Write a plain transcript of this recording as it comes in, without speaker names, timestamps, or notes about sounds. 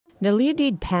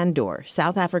Naledi Pandor,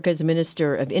 South Africa's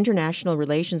Minister of International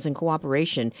Relations and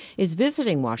Cooperation, is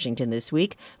visiting Washington this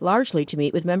week, largely to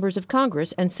meet with members of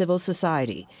Congress and civil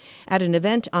society. At an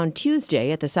event on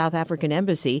Tuesday at the South African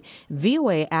Embassy,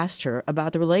 VOA asked her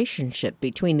about the relationship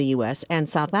between the U.S. and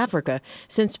South Africa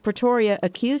since Pretoria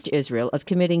accused Israel of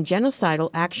committing genocidal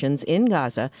actions in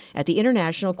Gaza at the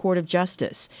International Court of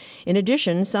Justice. In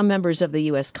addition, some members of the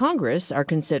U.S. Congress are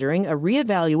considering a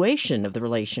reevaluation of the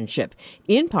relationship,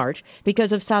 in part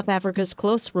because of South Africa's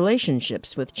close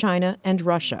relationships with China and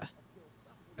Russia.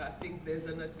 I think there's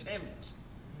an attempt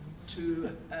to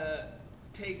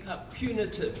take up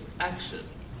punitive action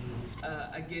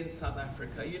against South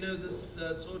Africa. You know, this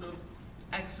sort of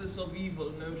axis of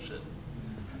evil notion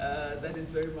that is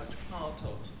very much part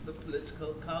of the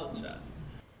political culture.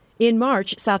 In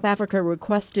March, South Africa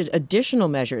requested additional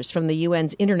measures from the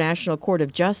UN's International Court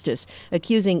of Justice,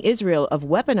 accusing Israel of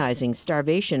weaponizing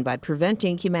starvation by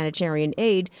preventing humanitarian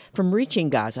aid from reaching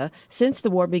Gaza since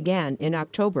the war began in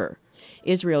October.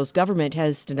 Israel's government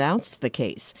has denounced the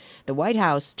case. The White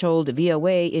House told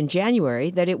VOA in January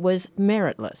that it was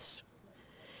meritless.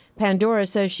 Pandora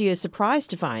says she is surprised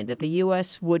to find that the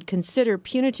U.S. would consider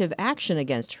punitive action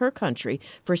against her country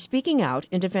for speaking out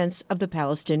in defense of the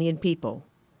Palestinian people.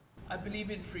 I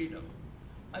believe in freedom.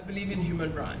 I believe in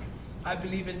human rights. I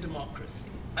believe in democracy.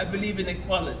 I believe in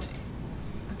equality.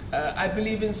 I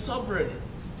believe in sovereign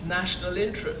national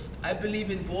interest. I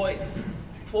believe in voice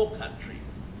for countries.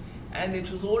 And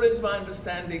it was always my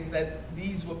understanding that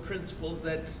these were principles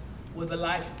that were the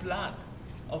lifeblood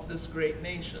of this great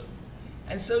nation.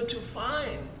 And so to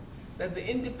find that the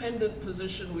independent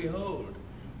position we hold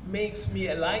makes me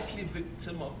a likely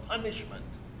victim of punishment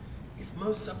is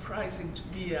most surprising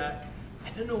to me. I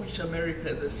don't know which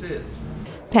America this is.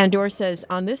 Pandor says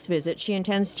on this visit she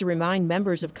intends to remind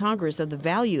members of Congress of the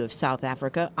value of South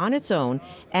Africa on its own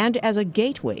and as a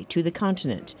gateway to the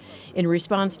continent. In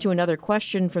response to another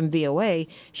question from VOA,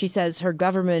 she says her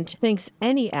government thinks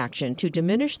any action to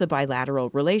diminish the bilateral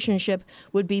relationship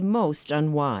would be most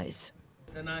unwise.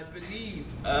 And I believe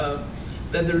that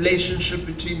the relationship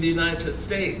between the United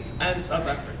States and South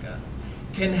Africa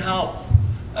can help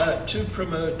to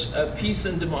promote peace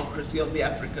and democracy on the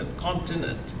African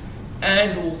continent,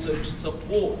 and also to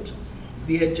support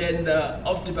the agenda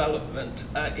of development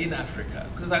in Africa.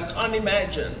 Because I can't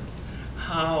imagine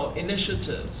how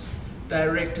initiatives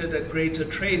directed at greater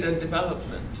trade and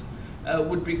development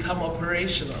would become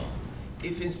operational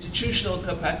if institutional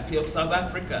capacity of South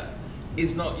Africa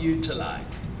is not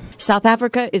utilized. South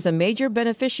Africa is a major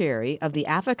beneficiary of the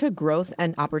Africa Growth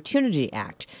and Opportunity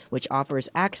Act, which offers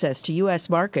access to U.S.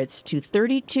 markets to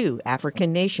 32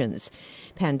 African nations.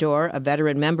 Pandor, a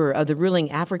veteran member of the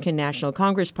ruling African National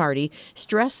Congress Party,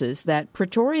 stresses that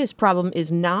Pretoria's problem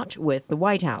is not with the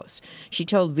White House. She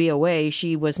told VOA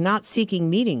she was not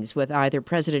seeking meetings with either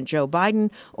President Joe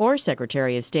Biden or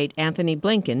Secretary of State Anthony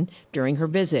Blinken during her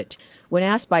visit. When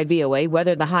asked by VOA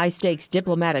whether the high-stakes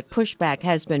diplomatic pushback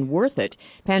has been worth it,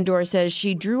 Pandor says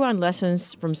she drew on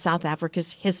lessons from South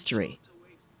Africa's history.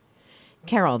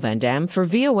 Carol Van Dam for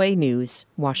VOA News,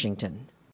 Washington.